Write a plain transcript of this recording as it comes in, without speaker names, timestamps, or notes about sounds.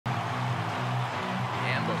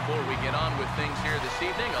Before we get on with things here this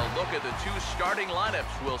evening, a look at the two starting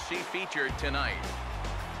lineups we'll see featured tonight.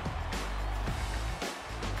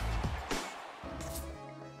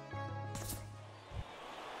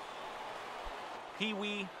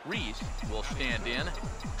 Pee-wee Reese will stand in,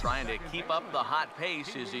 trying to keep up the hot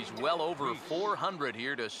pace as he's well over 400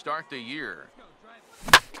 here to start the year.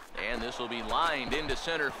 And this will be lined into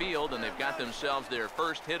center field, and they've got themselves their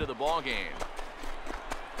first hit of the ball game.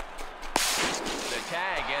 The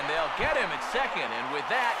tag, and they'll get him at second, and with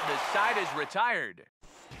that, the side is retired.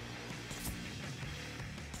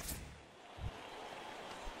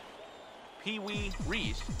 Pee-wee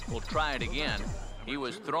Reese will try it again. He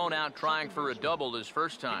was thrown out trying for a double his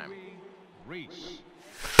first time.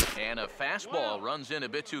 And a fastball runs in a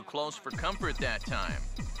bit too close for comfort that time.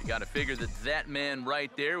 You got to figure that man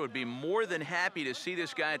right there would be more than happy to see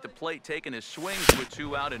this guy at the plate taking his swings with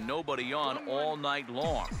two out and nobody on all night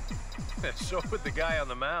long. So would the guy on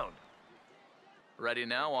the mound. Ready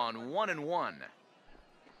now on 1-1.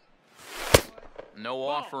 No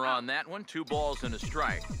offer on that one. 2 balls and a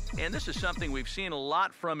strike. And this is something we've seen a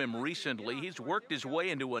lot from him recently. He's worked his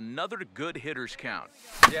way into another good hitter's count.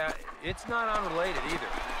 Yeah, it's not unrelated either.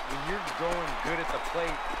 When you're going good at the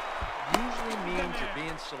plate, usually means you're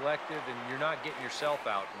being selective and you're not getting yourself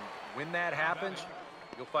out. And when that happens,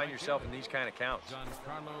 you'll find yourself in these kind of counts.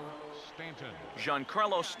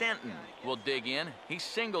 Giancarlo Stanton will dig in. He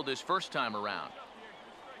singled his first time around.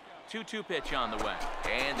 2-2 pitch on the way.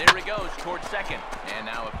 And there he goes towards second. And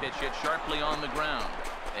now a pitch hit sharply on the ground.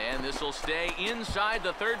 And this will stay inside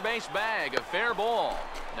the third base bag. A fair ball.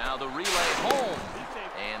 Now the relay home.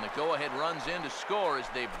 And the go-ahead runs in to score as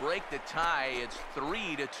they break the tie. It's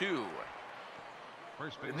 3-2.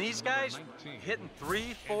 And these guys hitting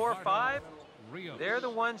 3, 4, 5, they're the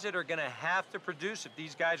ones that are going to have to produce if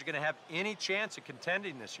these guys are going to have any chance of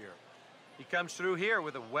contending this year. He comes through here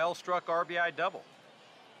with a well-struck RBI double.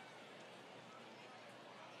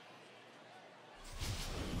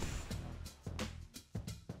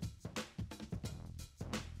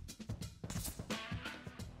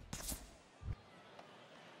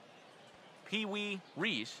 Pee-wee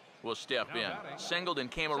Reese will step in. Singled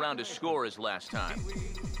and came around to score his last time.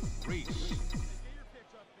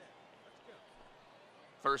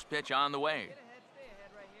 First pitch on the way.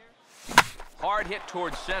 Hard hit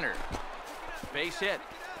towards center. Base hit.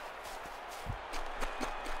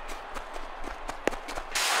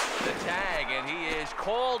 The tag, and he is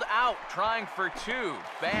called out trying for 2.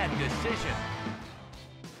 Bad decision.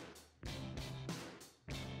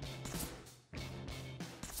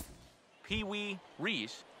 Pee-wee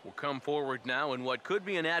Reese will come forward now in what could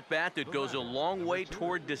be an at-bat that goes a long way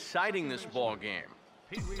toward deciding this ball game.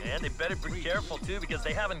 And they better be careful, too, because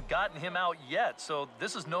they haven't gotten him out yet, so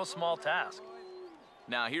this is no small task.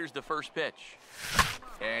 Now here's the first pitch.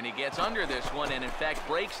 And he gets under this one and, in fact,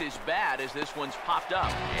 breaks his bat as this one's popped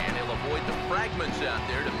up. And he'll avoid the fragments out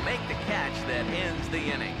there to make the catch that ends the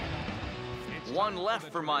inning. 1 left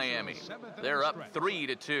for Miami. They're up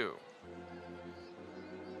 3-2.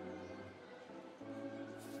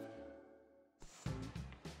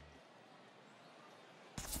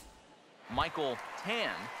 Michael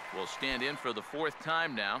Tan will stand in for the 4th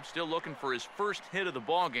time now, still looking for his first hit of the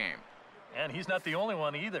ball game. And he's not the only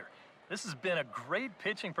one either. This has been a great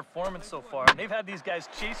pitching performance so far. They've had these guys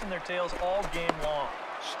chasing their tails all game long.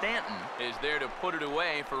 Stanton is there to put it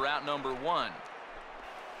away for out number 1.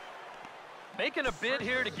 Making a bid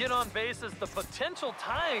here to get on base is the potential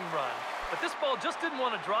tying run. But this ball just didn't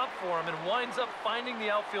want to drop for him and winds up finding the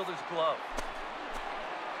outfielder's glove.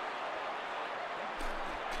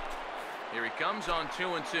 Here he comes on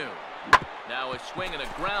 2-2. Now a swing and a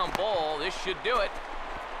ground ball. This should do it.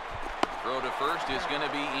 Throw to first is going to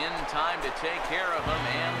be in time to take care of him,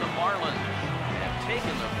 and the Marlins have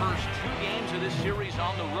taken the first 2 games of this series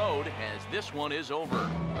on the road as this one is over.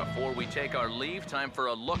 Before we take our leave, time for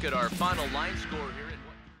a look at our final line score here.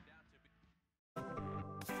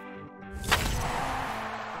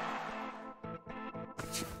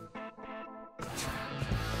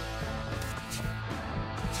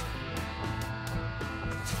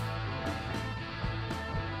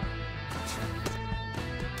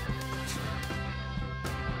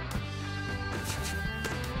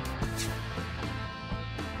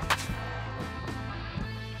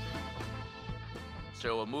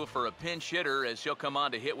 So a move for a pinch hitter as he'll come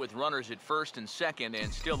on to hit with runners at first and second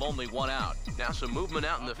and still only 1 out. Now some movement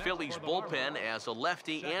out in the Phillies bullpen as a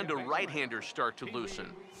lefty and a right-hander start to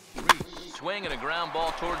loosen. Swing and a ground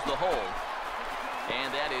ball towards the hole.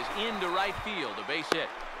 And that is into right field, a base hit.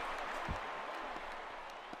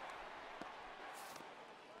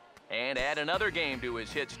 And And add another game to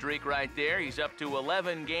his hit streak right there. He's up to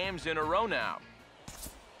 11 games in a row now.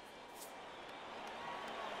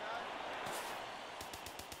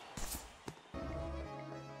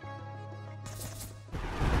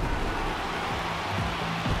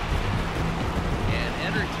 An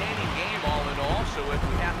entertaining game all in all, so if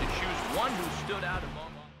we have to choose one who stood out among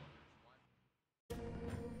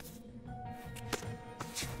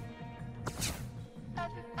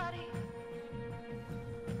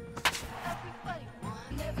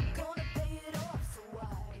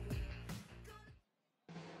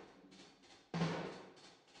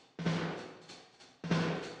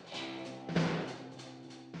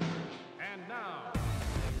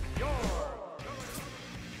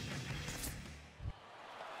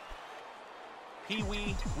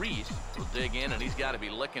Pee-wee Reese will dig in, and he's got to be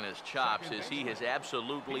licking his chops as he has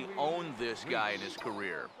absolutely owned this guy in his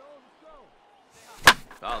career.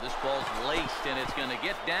 Oh, this ball's laced, and it's going to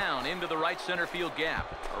get down into the right center field gap.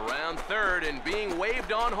 Around third and being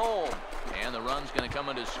waved on home. And the run's going to come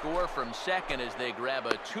in to score from second as they grab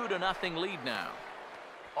a 2-0 lead now.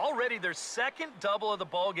 Already their second double of the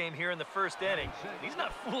ball game here in the first inning. He's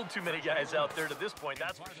not fooled too many guys out there to this point,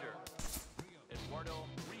 that's for sure.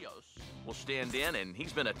 Will stand in, and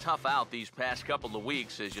he's been a tough out these past couple of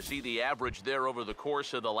weeks as you see the average there over the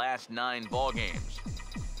course of the last 9 ball games.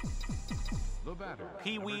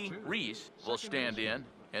 Pee-wee Reese will stand in.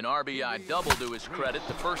 An RBI double to his credit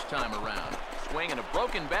the first time around. Swing and a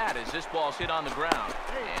broken bat as this ball's hit on the ground.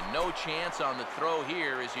 And no chance on the throw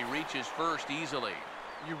here as he reaches first easily.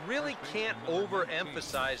 You really can't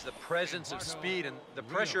overemphasize the presence of speed and the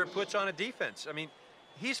pressure it puts on a defense. I mean,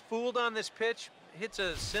 he's fooled on this pitch. Hits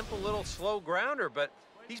a simple little slow grounder, but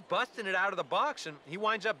he's busting it out of the box, and he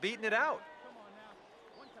winds up beating it out.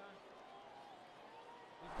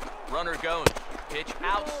 Runner goes. Pitch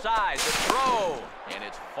outside. The throw. And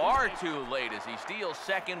it's far too late as he steals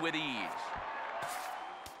second with ease.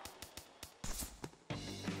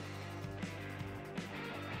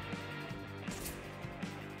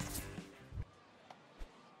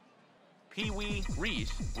 Pee-wee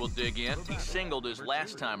Reese will dig in. He singled his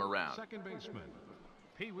last time around. Second baseman,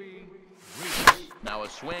 Pee-wee Reese. Now a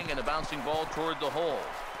swing and a bouncing ball toward the hole.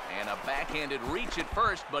 And a backhanded reach at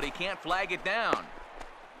first, but he can't flag it down.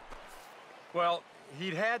 Well,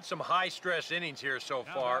 he'd had some high-stress innings here so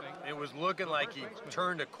far. It was looking like he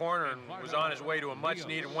turned a corner and was on his way to a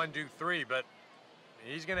much-needed 1-2-3, but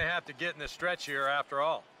he's going to have to get in the stretch here after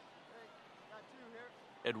all.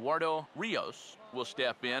 Eduardo Rios will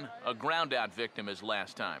step in, a ground-out victim as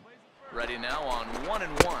last time. Ready now on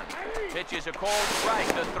 1-1. Pitches a cold strike.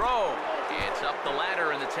 The throw. It's up the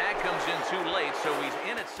ladder, and the tag comes in too late, so he's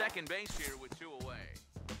in at second base here with 2 away.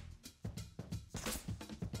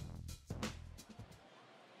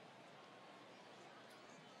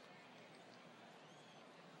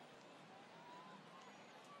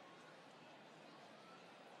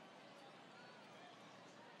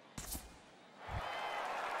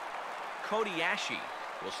 Cody Ashe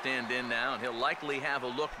will stand in now, and he'll likely have a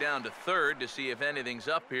look down to third to see if anything's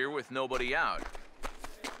up here with nobody out.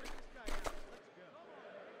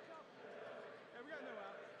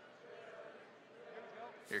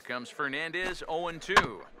 Here comes Fernandez,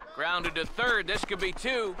 0-2. Grounded to third. This could be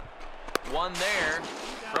 2. 1 there.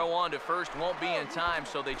 Throw on to first won't be in time,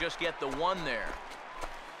 so they just get the 1 there.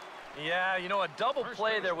 Yeah, you know, a double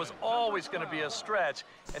play there was always going to be a stretch,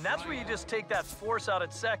 and that's where you just take that force out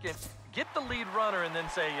at second, get the lead runner, and then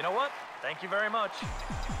say, you know what, thank you very much.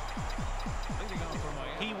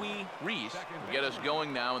 Pee-wee Reese will get us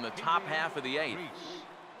going now in the top half of the 8th.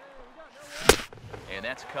 And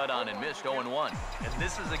that's cut on and missed, 0-1. And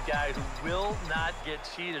this is a guy who will not get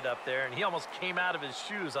cheated up there, and he almost came out of his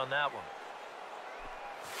shoes on that one.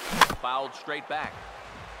 Fouled straight back.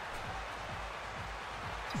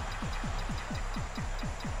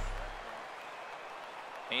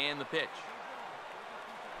 And the pitch.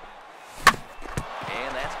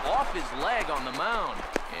 And that's off his leg on the mound.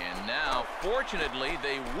 And now, fortunately,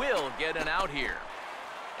 they will get an out here.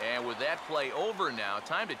 And with that play over now,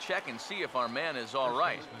 time to check and see if our man is all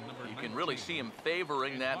right. You can really see him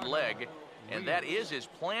favoring that leg. And that is his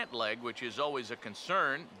plant leg, which is always a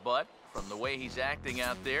concern. But from the way he's acting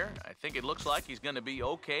out there, I think it looks like he's going to be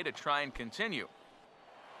okay to try and continue.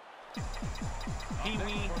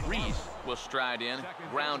 Pee-wee Reese will stride in,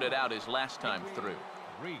 grounded out his last time through.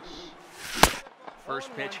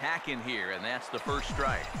 First pitch hack in here, and that's the first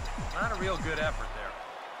strike. Not a real good effort there.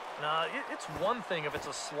 Now, it's one thing if it's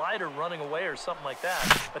a slider running away or something like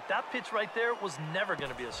that, but that pitch right there was never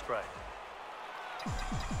going to be a strike.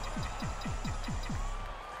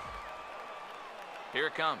 Here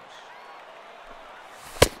it comes.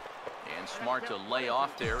 And smart to lay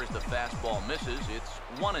off there as the fastball misses. It's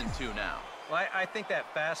 1-2 now. Well, I think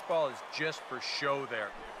that fastball is just for show there.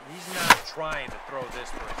 He's not trying to throw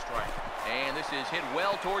this for a strike. And this is hit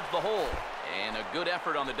well towards the hole. And a good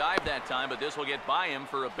effort on the dive that time, but this will get by him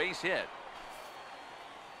for a base hit.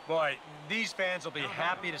 Boy, these fans will be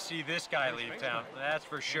happy to see this guy leave town, that's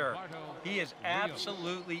for sure. He is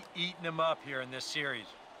absolutely eating them up here in this series.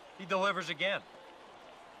 He delivers again.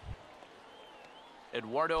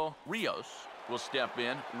 Eduardo Rios will step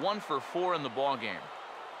in, 1 for 4 in the ballgame.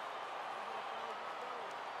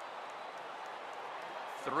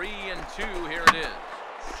 3-2, here it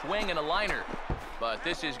is. Swing and a liner, but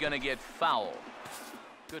this is going to get foul.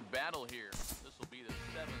 Good battle here. This will be the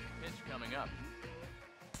 7th pitch coming up.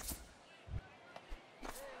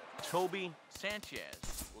 Toby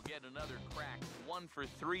Sanchez will get another crack, 1 for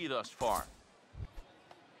 3 thus far.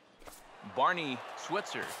 Barney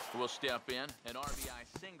Switzer will step in, an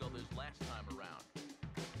RBI single his last time around.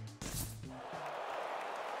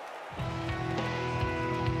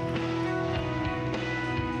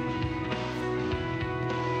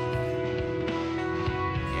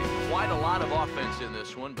 Quite a lot of offense in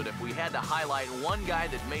this one, but if we had to highlight one guy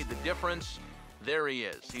that made the difference, there he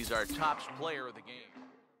is. He's our top player of the game.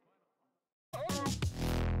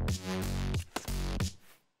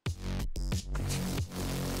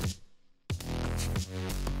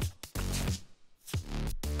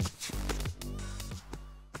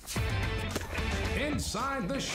 Inside the